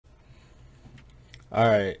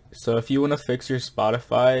Alright, so if you want to fix your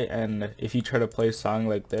Spotify and if you try to play a song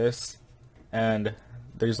like this and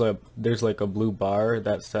there's like a blue bar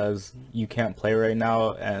that says you can't play right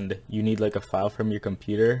now and you need like a file from your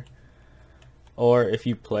computer, or if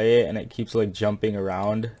you play it and it keeps like jumping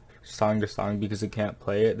around song to song because it can't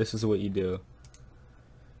play it, this is what you do.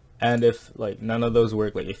 And if like none of those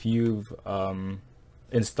work, like if you've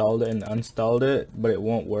installed it and uninstalled it but it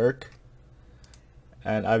won't work,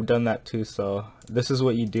 and I've done that too, so this is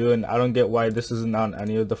what you do. And I don't get why this isn't on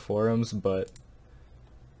any of the forums, but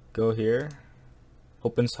go here,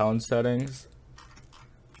 open sound settings,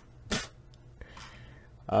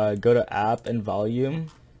 go to app and volume,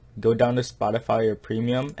 go down to Spotify or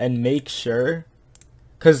premium, and make sure,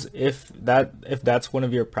 because if that's one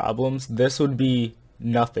of your problems, this would be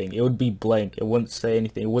nothing. It would be blank. It wouldn't say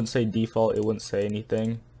anything. It wouldn't say default. It wouldn't say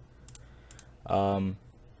anything.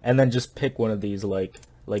 And then just pick one of these, like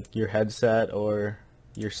your headset or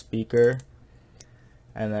your speaker,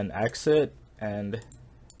 and then exit, and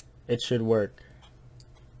it should work.